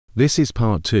This is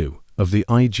part 2 of the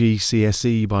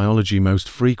IGCSE Biology Most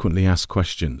Frequently Asked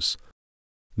Questions.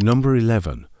 Number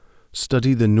 11.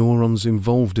 Study the neurons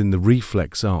involved in the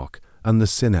reflex arc and the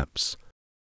synapse.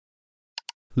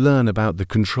 Learn about the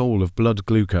control of blood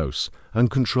glucose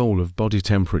and control of body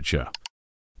temperature.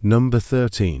 Number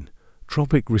 13.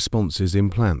 Tropic responses in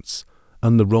plants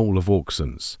and the role of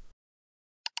auxins.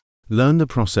 Learn the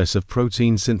process of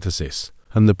protein synthesis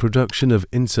and the production of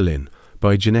insulin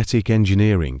by genetic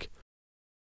engineering.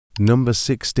 Number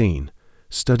 16.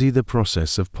 Study the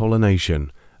process of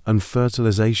pollination and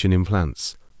fertilization in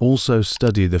plants. Also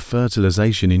study the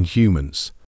fertilization in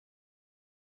humans.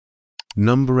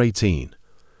 Number 18.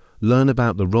 Learn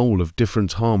about the role of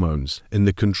different hormones in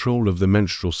the control of the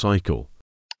menstrual cycle.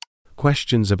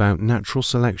 Questions about natural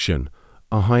selection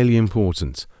are highly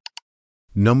important.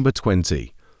 Number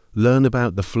 20. Learn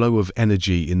about the flow of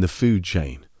energy in the food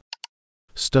chain.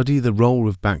 Study the role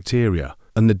of bacteria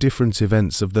and the different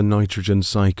events of the nitrogen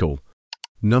cycle.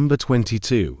 Number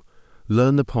 22.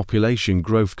 Learn the population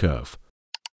growth curve.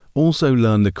 Also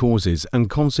learn the causes and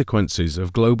consequences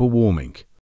of global warming.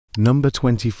 Number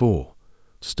 24.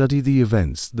 Study the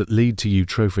events that lead to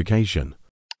eutrophication.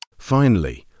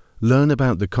 Finally, learn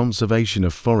about the conservation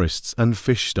of forests and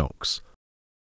fish stocks.